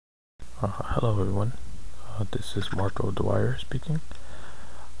Hello everyone, this is Marco Dwyer speaking.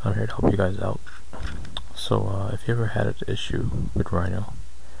 I'm here to help you guys out. So if you ever had an issue with Rhino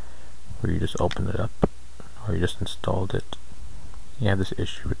where you just opened it up or you just installed it, you have this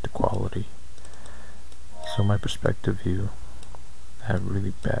issue with the quality. So my perspective view have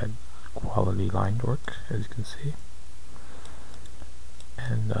really bad quality line work, as you can see,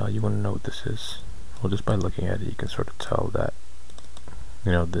 and you want to know what this is. Well, just by looking at it you can sort of tell that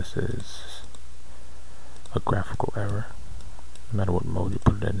this is a graphical error. No matter what mode you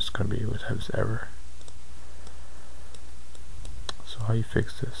put it in, it's going to be always have this error. So how you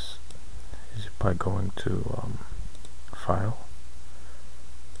fix this is by going to File,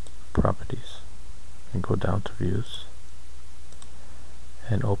 Properties, and go down to Views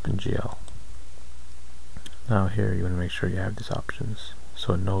and Open GL. Now here you want to make sure you have these options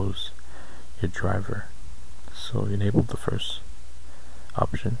so it knows your driver. So you enable the first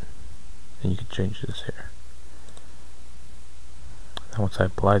option and you can change this here. Now once I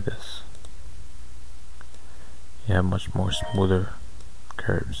apply this, you have much more smoother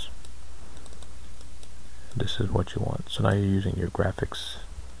curves. This is what you want. So now you're using your graphics,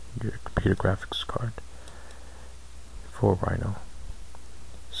 your computer graphics card for Rhino.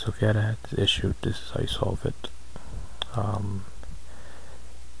 So if you had this issue, this is how you solve it.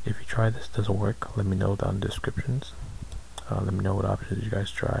 If you try this doesn't work, let me know down in the descriptions. Let me know what options you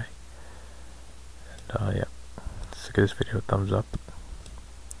guys try. And yeah, so give this video a thumbs up.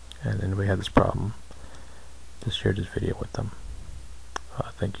 And anybody had this problem, just share this video with them.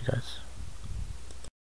 Thank you guys.